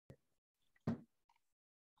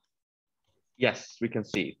Yes, we can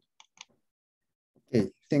see it.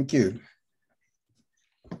 Okay, thank you.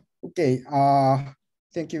 Okay,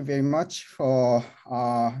 thank you very much for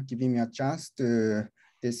giving me a chance to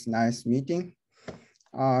this nice meeting.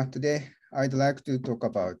 Today, I'd like to talk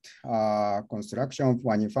about construction of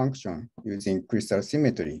Wannier function using crystal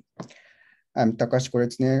symmetry. I'm Takashi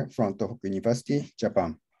KORETSUNE from Tohoku University,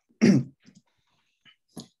 Japan.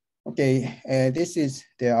 Okay, this is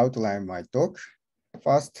the outline of my talk.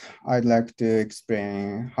 First, I'd like to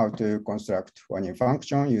explain how to construct Wannier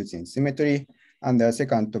function using symmetry. And the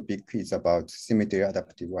second topic is about symmetry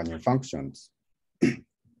adaptive Wannier functions.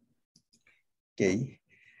 Okay.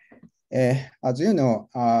 As you know,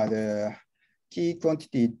 the key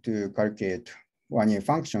quantity to calculate Wannier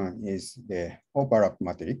function is the overlap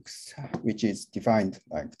matrix, which is defined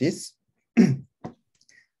like this.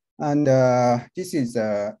 And this is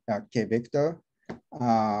a K vector.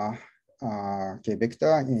 K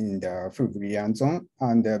vector in the full Brillouin zone,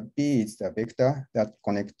 and B is the vector that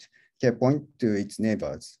connects K point to its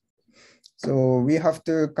neighbors. So we have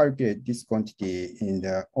to calculate this quantity in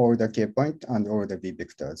all the K point and all the B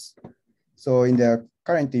vectors. So in the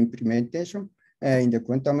current implementation, in the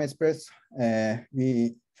quantum express,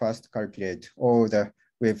 we first calculate all the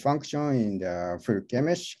wave function in the full K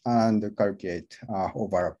mesh and calculate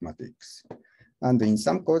overlap matrix. And in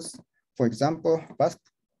some codes, for example, BASP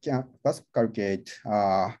calculate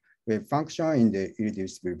wave function in the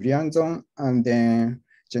irreducible Brillouin zone and then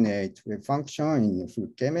generate wave function in full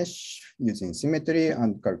K mesh using symmetry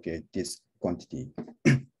and calculate this quantity.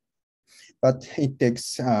 But it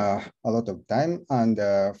takes a lot of time, and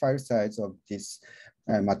the file size of this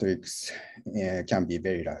matrix can be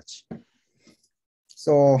very large.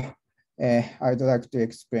 So I'd like to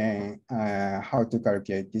explain how to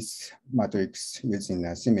calculate this matrix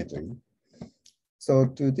using symmetry. So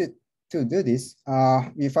to do this,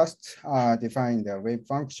 we first define the wave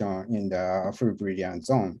function in the full Brillouin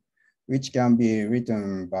zone, which can be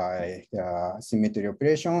written by the symmetry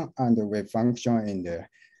operation and the wave function in the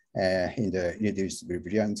irreducible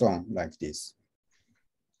Brillouin zone like this.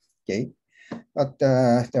 Okay, but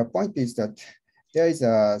the point is that there is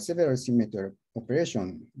a several symmetry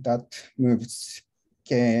operation that moves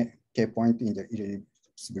K point in the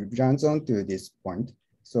irreducible Brillouin zone to this point.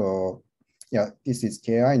 So yeah, this is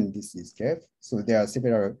Ki and this is Kf. So there are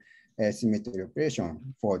several symmetry operations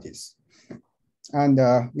for this. And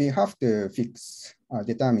we have to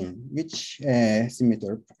determine which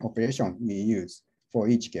symmetry operation we use for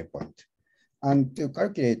each K point. And to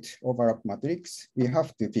calculate overlap matrix, we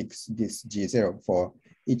have to fix this G0 for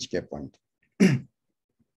each K point.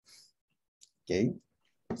 Okay,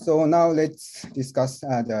 so now let's discuss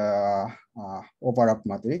the overlap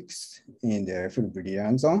matrix in the full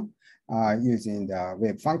Brillouin zone using the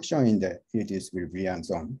wave function in the irreducible Brillouin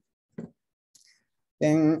zone.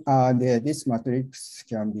 Then this matrix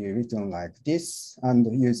can be written like this, and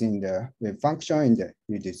using the wave function in the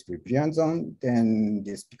irreducible Brillouin zone, then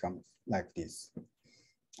this becomes like this.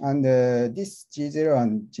 And this G0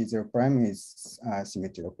 and G0 prime is a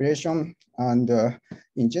symmetry operation. And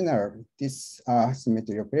in general, this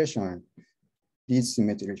symmetry operation, these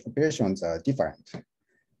symmetry operations are different.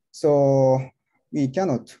 So we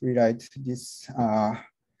cannot rewrite this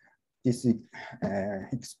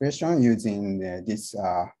expression using this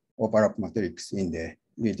overlap matrix in the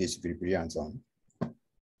irreducible Brillouin zone.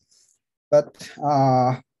 But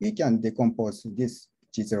we can decompose this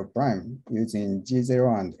G0 prime using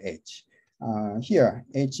G0 and H. Here,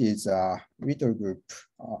 H is a little group,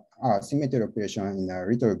 symmetry operation in a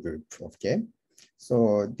little group of K.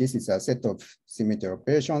 So this is a set of symmetry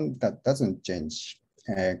operation that doesn't change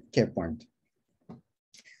K point.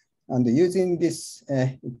 And using this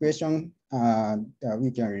equation,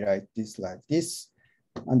 we can rewrite this like this.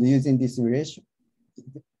 And using this relation,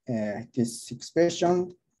 this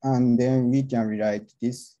expression, and then we can rewrite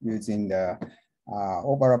this using the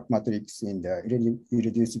overlap matrix in the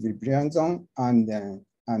irreducible Brillouin zone, and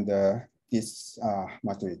this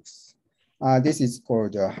matrix. This is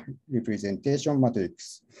called representation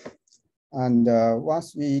matrix. And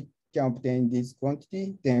once we can obtain this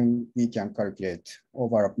quantity, then we can calculate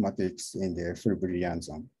overlap matrix in the full Brillouin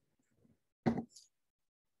zone.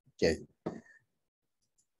 Okay.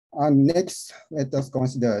 And next, let us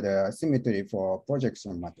consider the symmetry for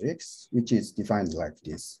projection matrix, which is defined like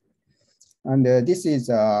this. And this is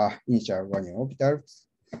initial Wannier orbitals.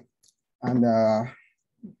 And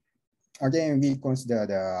again, we consider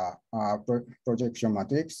the projection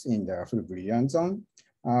matrix in the full Brillouin zone,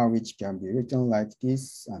 which can be written like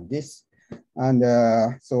this and this. And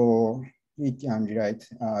so we can rewrite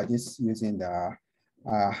this using the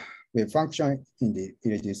wave function in the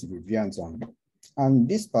irreducible Brian zone. And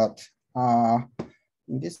this part,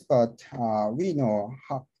 in this part, we know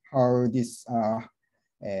how this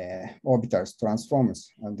orbitals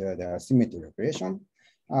transforms under the symmetry operation,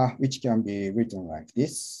 which can be written like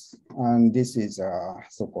this. And this is a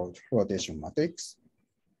so-called rotation matrix.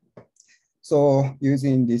 So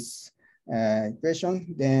using this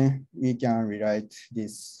equation, then we can rewrite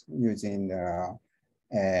this using the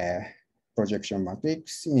projection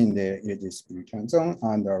matrix in the irreducible Brian zone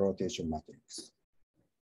and the rotation matrix.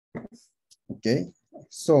 Okay,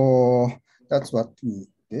 so that's what we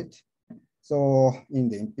did. So in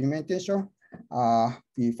the implementation,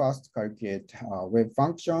 we first calculate a wave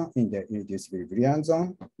function in the irreducible Brian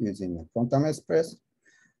zone using the quantum express.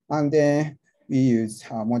 And then we use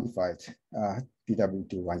modified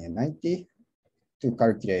PW190 to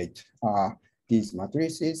calculate these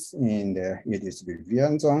matrices in the irreducible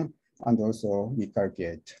Brian zone. And also we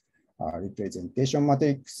calculate representation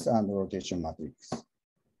matrix and rotation matrix.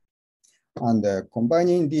 And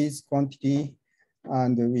combining these quantity,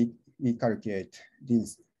 and we calculate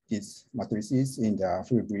these matrices in the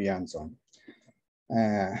full Brian zone.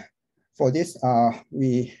 For this,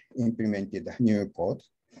 we implemented a new code.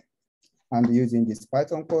 And using this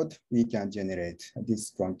Python code, we can generate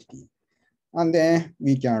this quantity. And then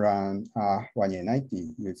we can run Wannier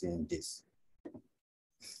 90 using this.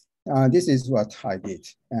 This is what I did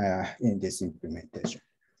in this implementation.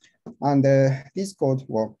 And this code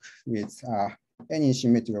works with any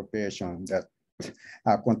symmetry operation that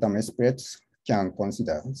quantum express can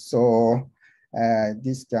consider. So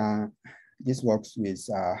this works with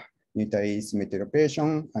unitary symmetry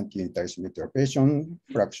operation, anti-unitary symmetry operation,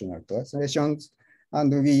 fractional translations,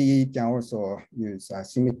 and we can also use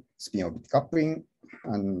spin-orbit coupling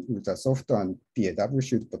and ultra-soft and PAW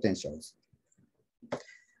shield potentials.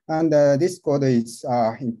 And this code is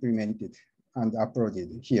implemented and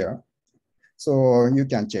uploaded here. So you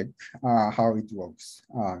can check how it works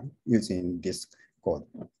using this code.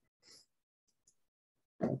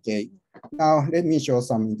 Okay, now let me show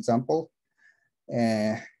some example.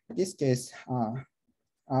 This case,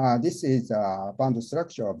 this is a band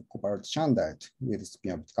structure of cobalt shandite with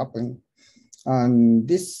spin-orbit coupling. And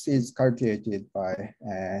this is calculated by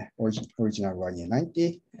original Wannier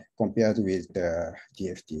 90 compared with the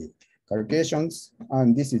DFT calculations.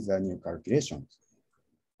 And this is a new calculation.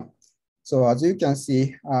 So as you can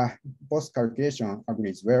see, both calculation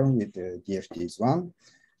agrees well with the DFT's one.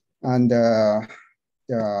 And the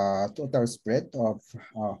total spread of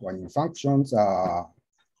Wannier functions are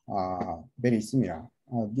very similar.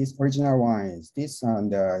 This original one is this,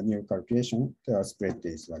 and the new calculation, the spread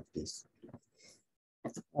is like this.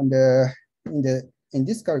 And in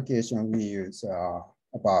this calculation, we use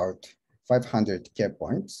about 500 K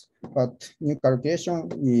points, but new calculation,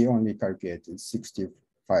 we only calculated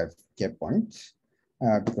 65 K points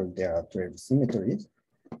because there are 12 symmetries.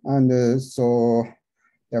 And so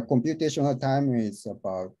the computational time is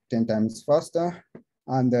about 10 times faster,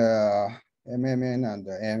 and the MMN and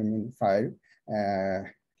the M file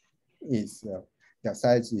is the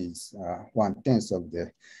size is 1/10 of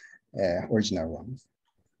the original ones.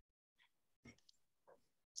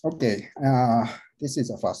 Okay, this is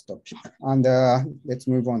a first topic, and let's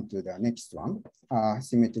move on to the next one: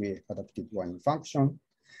 symmetry adapted Wannier function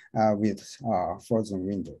with frozen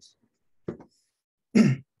windows.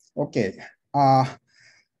 Okay.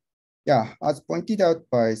 Yeah, as pointed out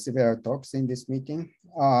by several talks in this meeting,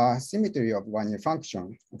 symmetry of Wannier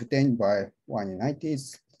function obtained by Wannier 90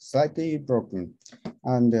 is slightly broken,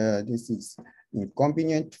 and this is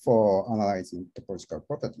inconvenient for analyzing topological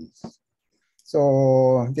properties.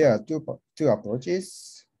 So there are two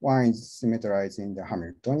approaches. One is symmetrizing the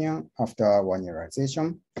Hamiltonian after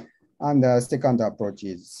Wannierization, and the second approach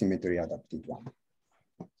is symmetry adapted one.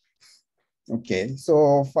 Okay,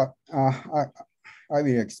 so I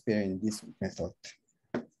will explain this method.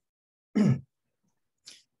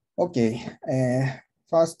 Okay,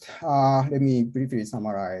 first, let me briefly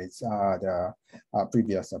summarize the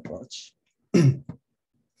previous approach.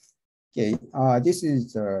 Okay, this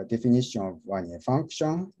is the definition of Wannier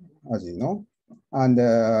function, as you know, and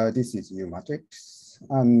this is U matrix,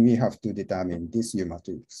 and we have to determine this U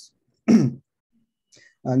matrix.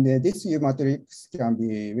 And this U matrix can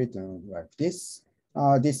be written like this.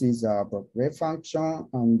 This is a wave function,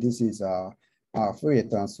 and this is a Fourier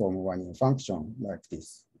transform Wannier function like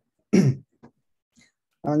this.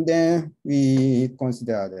 And then we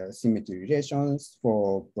consider the symmetry relations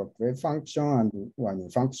for wave function and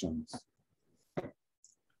Wannier functions.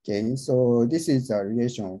 Okay, so this is a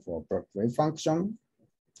relation for wave function.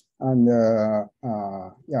 And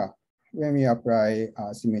yeah, when we apply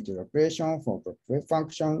a symmetry operation for wave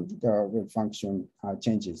function, the wave function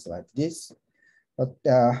changes like this. But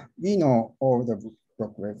we know all the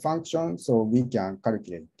wave function, so we can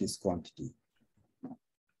calculate this quantity.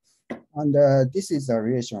 And this is a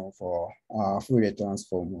relation for Fourier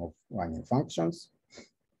transform of Wannier functions.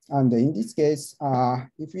 And in this case,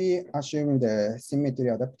 if we assume the symmetry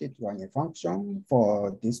adapted Wannier function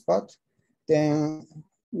for this part, then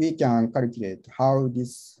we can calculate how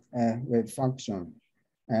this wave function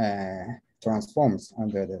transforms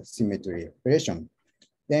under the symmetry operation.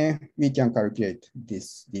 Then we can calculate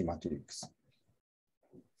this D matrix.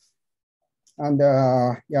 And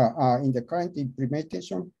in the current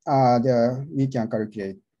implementation, we can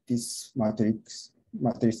calculate this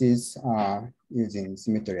matrices using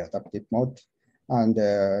symmetry adaptive mode, and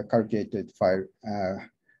calculated file.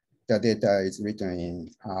 The data is written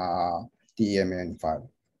in DMN file.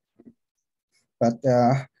 But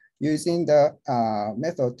using the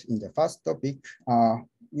method in the first topic,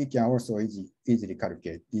 we can also easily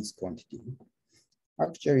calculate this quantity.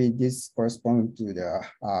 Actually, this corresponds to the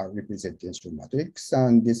representation matrix,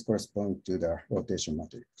 and this corresponds to the rotation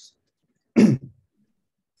matrix.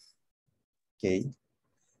 Okay.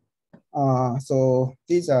 So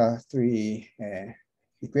these are three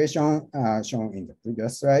equations shown in the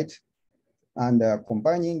previous slide. And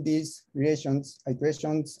combining these equations,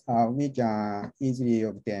 we can easily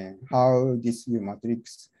obtain how this U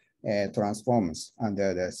matrix transforms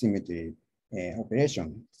under the symmetry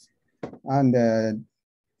operation. And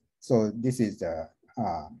so this is the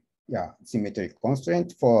symmetric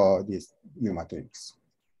constraint for this U matrix.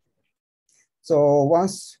 So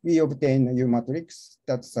once we obtain a U matrix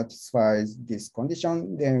that satisfies this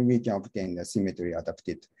condition, then we can obtain the symmetry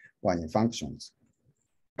adapted Wannier functions.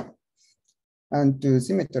 And to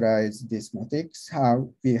symmetrize this matrix,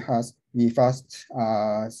 we first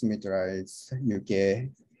symmetrize UK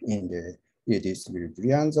in the irreducible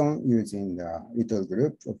Brilliant zone using the little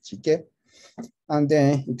group of GK, and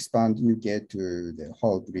then expand UK to the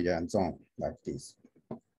whole Brilliant zone like this.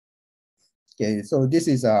 Okay, so this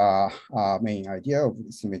is our main idea of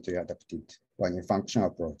symmetry adapted Wannier function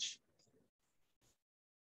approach.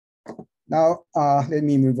 Now, let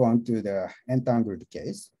me move on to the entangled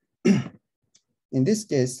case. In this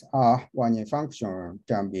case, Wannier function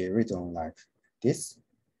can be written like this,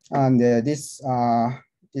 and this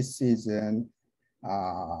is an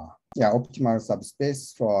optimal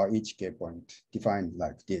subspace for each K point defined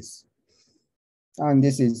like this. And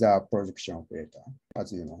this is a projection operator,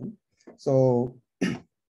 as you know. So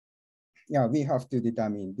we have to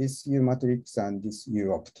determine this U matrix and this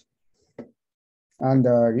U opt. And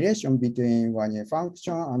the relation between Wannier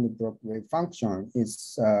function and the Bloch wave function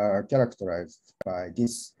is characterized by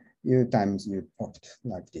this U times U opt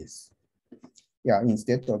like this.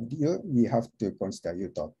 Instead of U, we have to consider U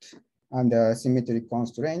dot. And the symmetry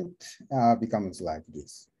constraint becomes like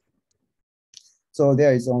this. So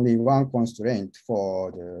there is only one constraint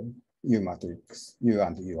for the U matrix, U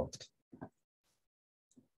and U opt.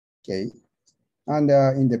 Okay, and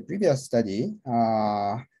in the previous study,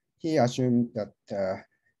 he assumed that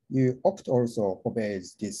U opt also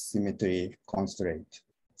obeys this symmetry constraint.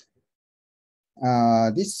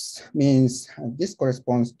 This means this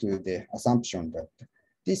corresponds to the assumption that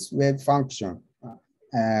this wave function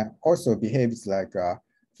also behaves like a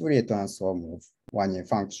Fourier transform of Wannier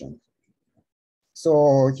function.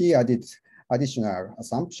 So he added additional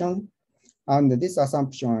assumption, and this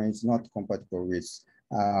assumption is not compatible with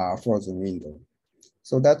frozen window.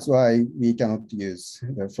 So that's why we cannot use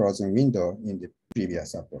the frozen window in the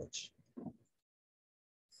previous approach.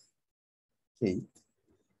 Okay.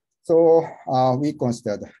 So we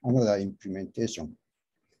considered another implementation.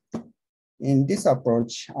 In this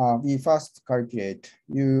approach, we first calculate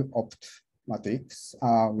U opt matrix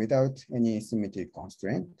without any symmetry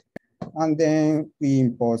constraint. And then we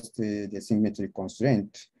impose the symmetry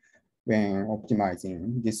constraint when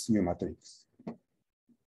optimizing this U matrix.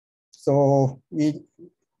 So we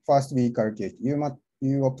calculate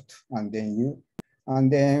U opt and then U,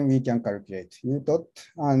 and then we can calculate U dot,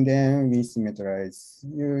 and then we symmetrize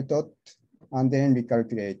U dot, and then we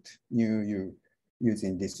calculate new U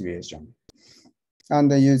using this relation.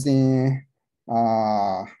 And using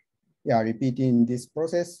repeating this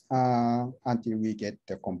process until we get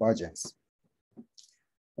the convergence.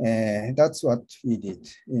 That's what we did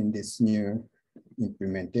in this new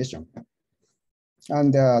implementation.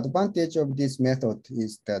 And the advantage of this method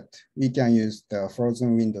is that we can use the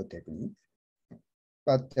frozen window technique.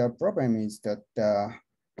 But the problem is that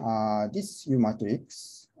this U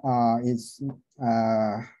matrix is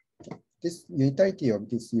this unitarity of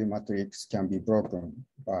this U matrix can be broken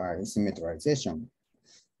by symmetrization.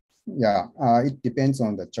 Yeah, it depends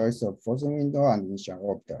on the choice of frozen window and initial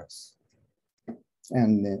orbitals.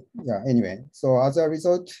 And yeah, anyway, so as a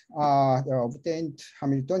result, the obtained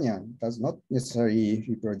Hamiltonian does not necessarily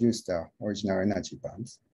reproduce the original energy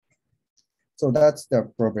bands. So that's the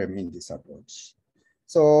problem in this approach.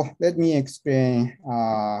 So let me explain,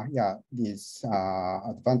 yeah, this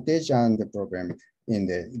advantage and the problem in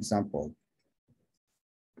the example.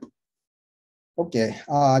 Okay,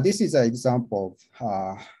 this is an example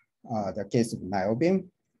of the case of niobium.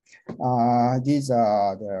 These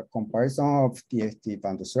are the comparison of DFT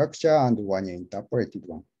band structure and Wannier interpolated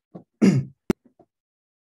one.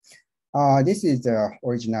 This is the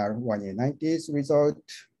original Wannier 90s result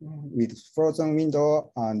with frozen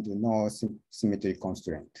window and no symmetry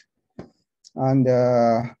constraint. And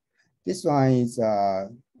this one is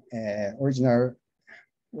original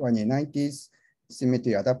Wannier 90s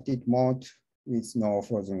symmetry adapted mode with no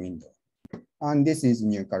frozen window. And this is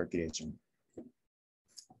new calculation.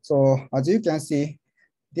 So as you can see,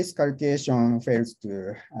 this calculation fails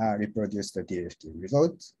to reproduce the DFT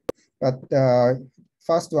results, but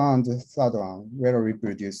first one and the third one will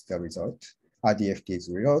reproduce the result, DFT's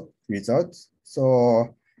result.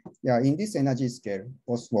 So yeah, in this energy scale,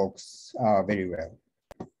 both works very well.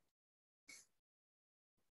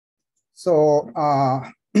 So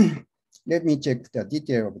let me check the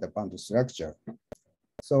detail of the band structure.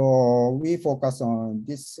 So we focus on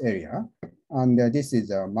this area, and this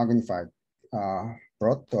is a magnified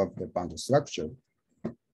plot of the band structure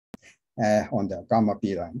on the gamma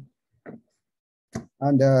P line.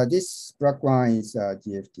 And this black one is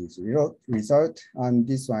DFT's result, and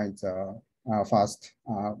this one is first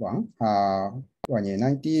one,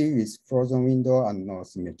 1A90 with frozen window and no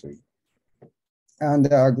symmetry. And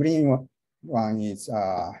the green one is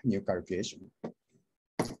new calculation.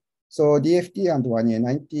 So DFT and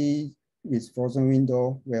 1A90 with frozen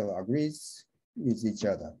window well agrees with each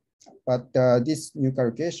other. But this new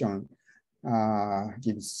calculation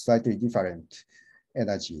gives slightly different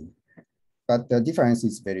energy. But the difference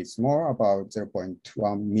is very small, about 0.1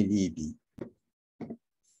 millieV.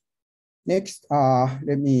 Next,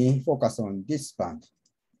 let me focus on this band,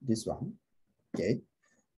 this one, okay.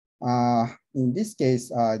 In this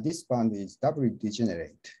case, this band is doubly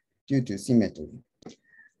degenerate due to symmetry.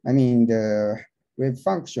 I mean, the wave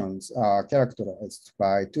functions are characterized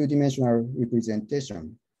by two-dimensional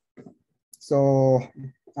representation. So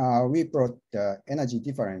we plot the energy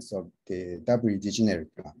difference of the doubly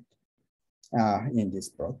degenerate band in this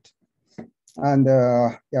plot. And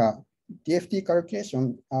yeah, DFT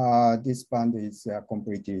calculation, this band is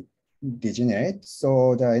completely degenerate.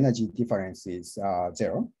 So the energy difference is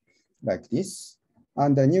 0, like this.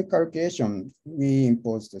 And the new calculation, we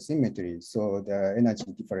impose the symmetry. So the energy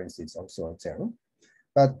difference is also 0.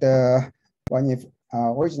 But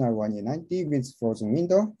original 1A90 with frozen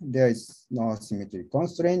window, there is no symmetry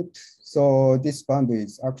constraint. So this band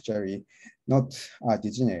is actually not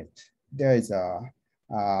degenerate. There is a,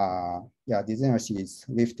 yeah, degeneracy is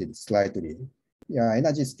lifted slightly. Yeah,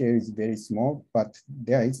 energy scale is very small, but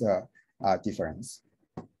there is a difference.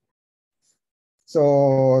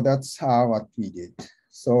 So that's what we did.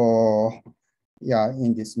 So yeah,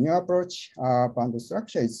 in this new approach, band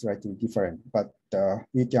structure is slightly different, but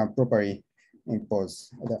we can properly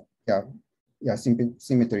impose the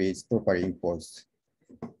symmetry is properly imposed.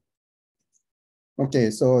 Okay,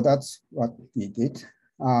 so that's what we did.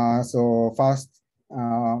 So first,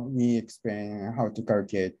 we explain how to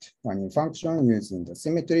calculate Wannier function using the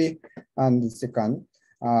symmetry, and second,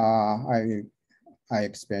 I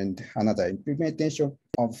explained another implementation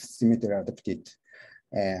of symmetry adapted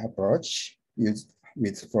approach used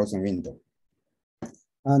with frozen window.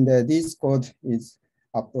 And this code is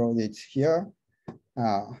uploaded here.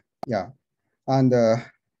 Yeah, and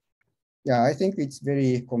yeah, I think it's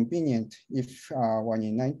very convenient if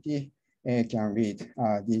 1A90 can read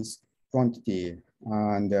this quantity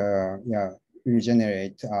and yeah,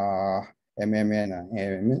 regenerate MMN and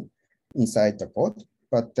AMN inside the code.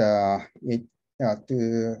 But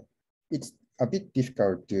it's a bit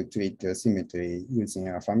difficult to treat the symmetry using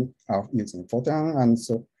using photon, and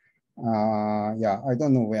so yeah, I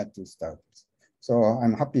don't know where to start. So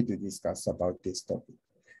I'm happy to discuss about this topic.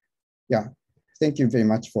 Yeah, thank you very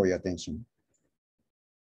much for your attention.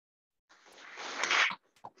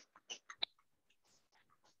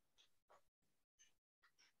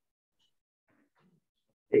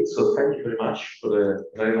 Okay, so thank you very much for the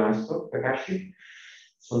very nice talk, Takashi.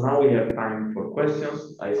 So now we have time for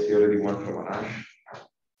questions. I see already one from Arash.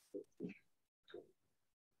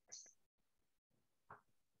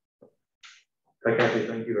 Takashi,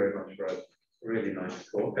 thank you very much for a really nice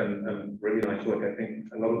talk and really nice work. I think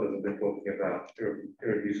a lot of us have been talking about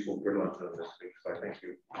irreducible brilliance this week, so I think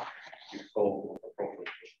you've solved all the problems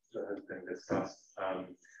that has been discussed.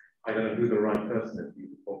 I don't know who the right person is for you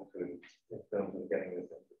to talk to in terms of getting this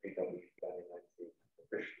into PW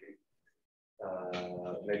officially.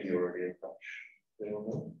 Maybe you're already in touch. Anyone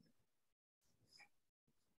know?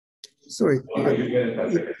 Sorry. Okay, you get in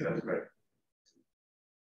touch. Okay, that's great.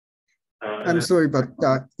 I'm sorry, but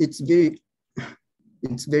it's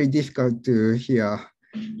very difficult to hear.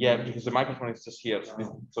 Yeah, because the microphone is just here. So if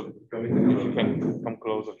you can come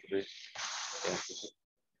closer to this.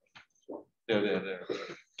 There.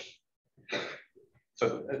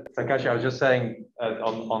 So Takashi, I was just saying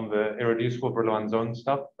on the irreducible Brillouin zone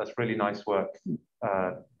stuff, that's really nice work.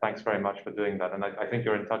 Thanks very much for doing that. And I think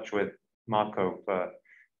you're in touch with Marco for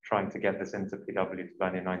trying to get this into PW to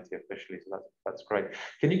Wannier 90 officially. So that's great.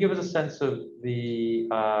 Can you give us a sense of the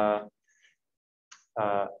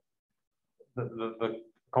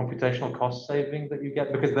computational cost saving that you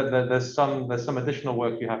get? Because there's some additional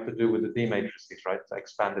work you have to do with the D matrices, right, to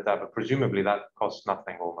expand it out, but presumably that costs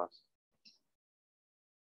nothing almost.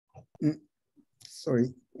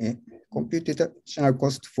 Sorry, computational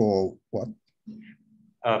cost for what?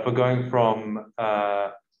 For going from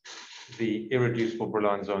the irreducible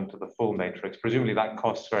Brillouin zone to the full matrix, presumably that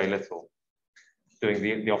costs very little, doing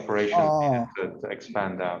the operation to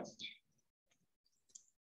expand out.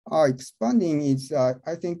 Expanding is,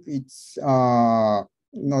 I think it's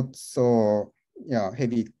not so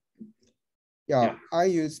heavy. Yeah, I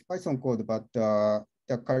use Python code, but the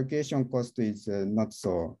calculation cost is not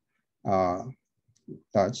so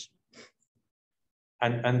large.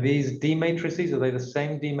 And these D matrices, are they the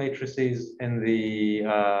same D matrices in the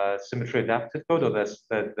symmetry adaptive code, or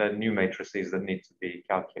they're new matrices that need to be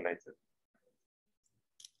calculated?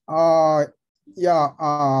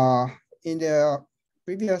 In the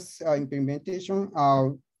previous implementation,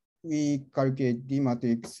 we calculate D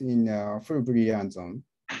matrix in full Brillouin zone.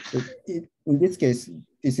 So in this case,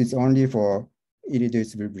 this is only for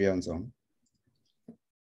irreducible Brillouin zone.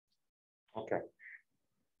 Okay.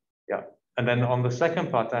 Yeah. And then on the second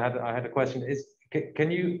part, I had a question. Can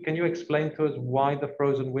you explain to us why the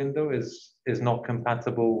frozen window is not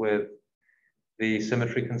compatible with the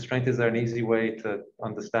symmetry constraint? Is there an easy way to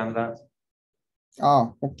understand that?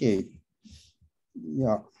 Okay.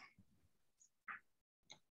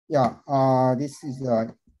 This is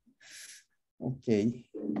okay.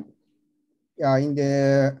 In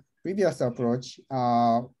the previous approach,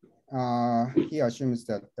 he assumes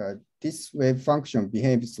that this wave function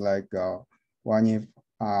behaves like Wannier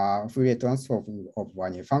Fourier transform of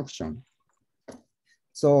Wannier function.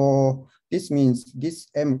 So this means this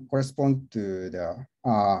M corresponds to the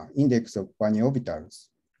index of Wannier orbitals.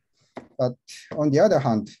 But on the other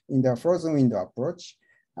hand, in the frozen window approach,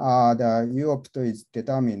 the U-opt is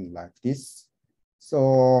determined like this.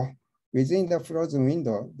 So within the frozen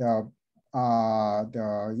window, the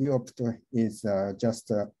U-opt is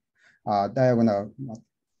just a diagonal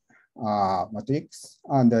matrix,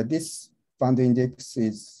 and this boundary index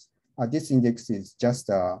is just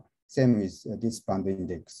same as this boundary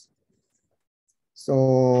index.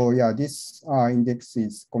 So this index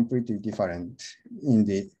is completely different in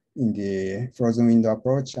the frozen window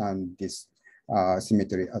approach and this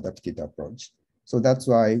symmetry adapted approach. So that's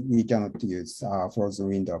why we cannot use frozen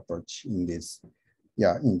window approach in this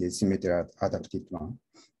symmetry adapted one.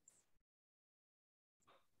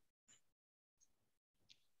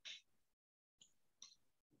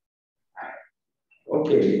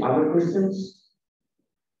 Okay, other questions?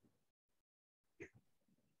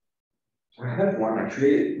 I have one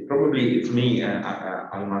actually. Probably it's me.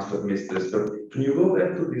 I must have missed this. But can you go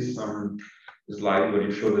back to this slide where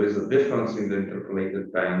you show there is a difference in the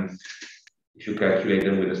interpolated bands if you calculate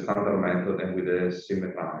them with the standard method and with the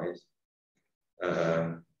symmetrized?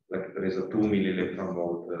 Like there is a 2 millielectron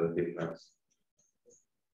volt difference.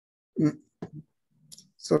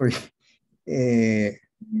 Sorry.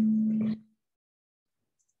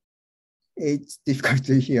 It's difficult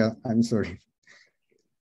to hear. I'm sorry.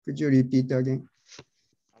 Could you repeat again?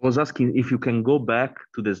 I was asking if you can go back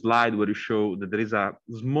to the slide where you show that there is a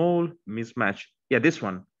small mismatch. Yeah, this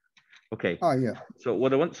one. Okay. Oh yeah. So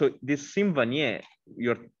what I want, so this sim Wannier,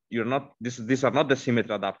 you're not, these are not the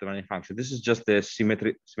symmetry adaptive Wannier function. This is just the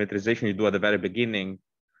symmetrization you do at the very beginning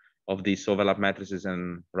of these overlap matrices,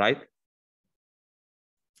 and right?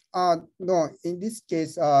 No, in this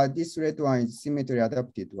case, this red one is symmetry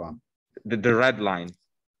adapted one. The red line.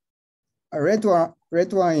 Red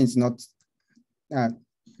one is not.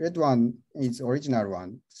 Red one is original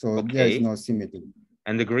one, so okay. there is no symmetry.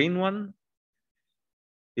 And the green one?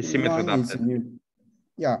 Is symmetry adapted?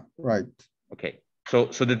 Yeah, right. Okay. So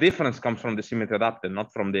the difference comes from the symmetry adapted,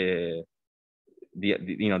 not from the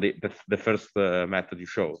first method you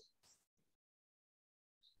showed.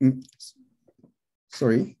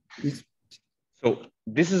 Sorry. So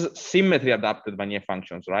this is symmetry adapted Wannier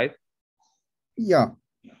functions, right? Yeah.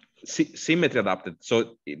 Symmetry adapted.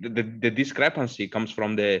 So the discrepancy comes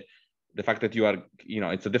from the fact that you are,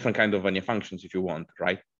 it's a different kind of Wannier functions if you want,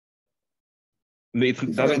 right?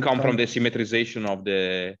 It doesn't come from the symmetrization of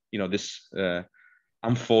the, this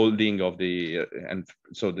unfolding of the,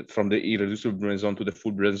 from the irreducible Brillouin zone to the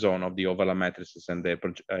full Brillouin zone of the overlap matrices and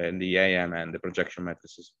the AM and the projection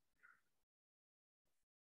matrices.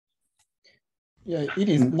 Yeah, it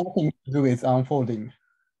is nothing to do with unfolding.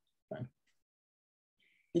 Right?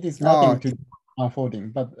 It is nothing to do with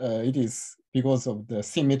unfolding, but it is because of the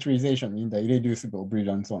symmetrization in the irreducible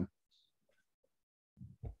Brillouin zone.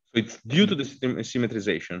 So it's due to the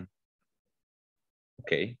symmetrization.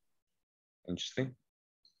 Okay, interesting.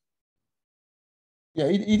 Yeah,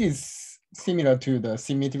 it is similar to the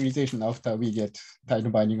symmetrization after we get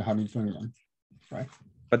tight binding Hamiltonian, right?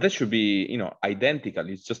 But that should be, identical.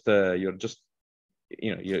 It's just you're just,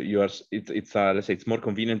 it's let's say it's more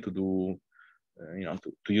convenient to do,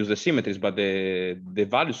 to use the symmetries, but the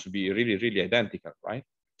values should be really, really identical, right?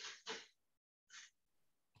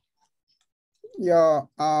 Yeah.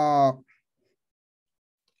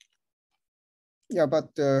 Yeah, but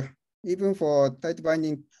even for tight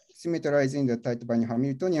binding, symmetrizing the tight binding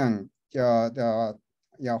Hamiltonian,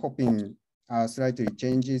 hopping slightly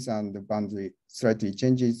changes and the boundary slightly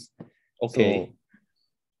changes. Okay.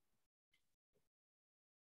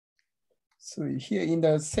 So here in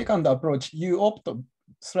the second approach, U-opt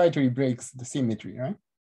slightly breaks the symmetry, right?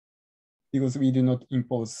 Because we do not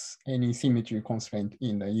impose any symmetry constraint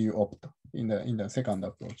in the U-opt in the second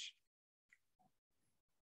approach.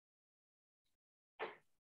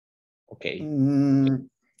 Okay.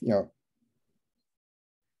 Yeah.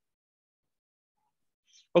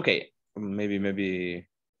 Okay. Maybe we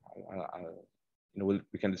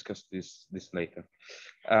can discuss this later.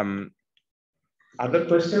 Other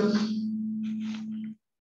questions?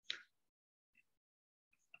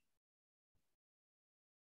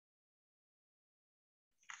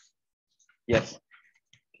 Yes.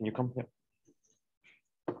 Can you come here?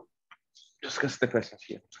 Discuss the questions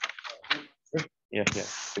here. Yeah.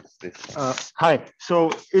 Fix this. Hi.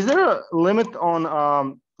 So, is there a limit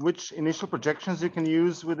on which initial projections you can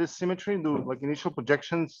use with this symmetry? Do initial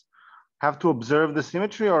projections have to observe the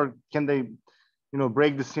symmetry, or can they,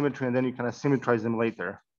 break the symmetry and then you kind of symmetrize them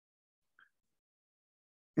later?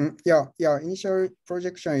 Yeah. Initial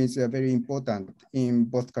projection is very important in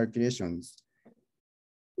both calculations.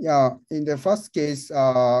 Yeah, in the first case,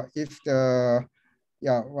 if the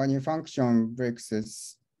Wannier function breaks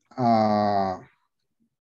is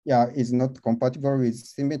not compatible with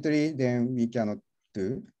symmetry, then we cannot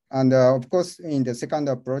do. And of course, in the second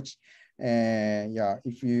approach,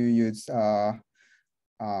 if you use not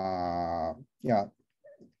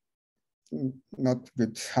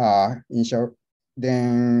good initial,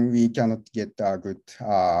 then we cannot get a good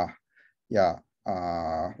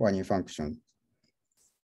Wannier function.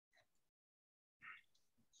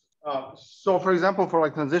 So, for example, for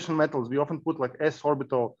transition metals, we often put s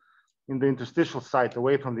orbital in the interstitial site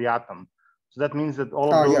away from the atom. So that means that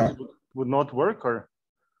all of those would not work, or?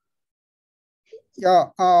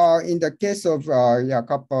 Yeah, in the case of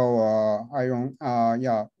copper iron,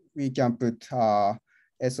 we can put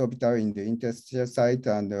s orbital in the interstitial site,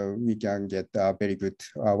 and we can get very good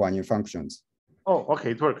Wannier functions. Oh,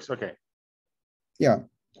 okay, it works. Okay. Yeah.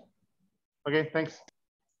 Okay, thanks.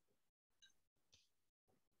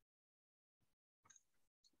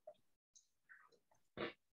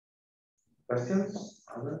 Questions?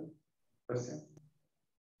 Other questions?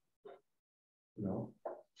 No.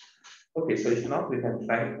 Okay, so if not, we can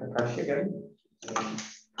thank Takashi again.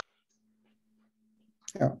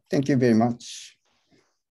 Yeah, thank you very much.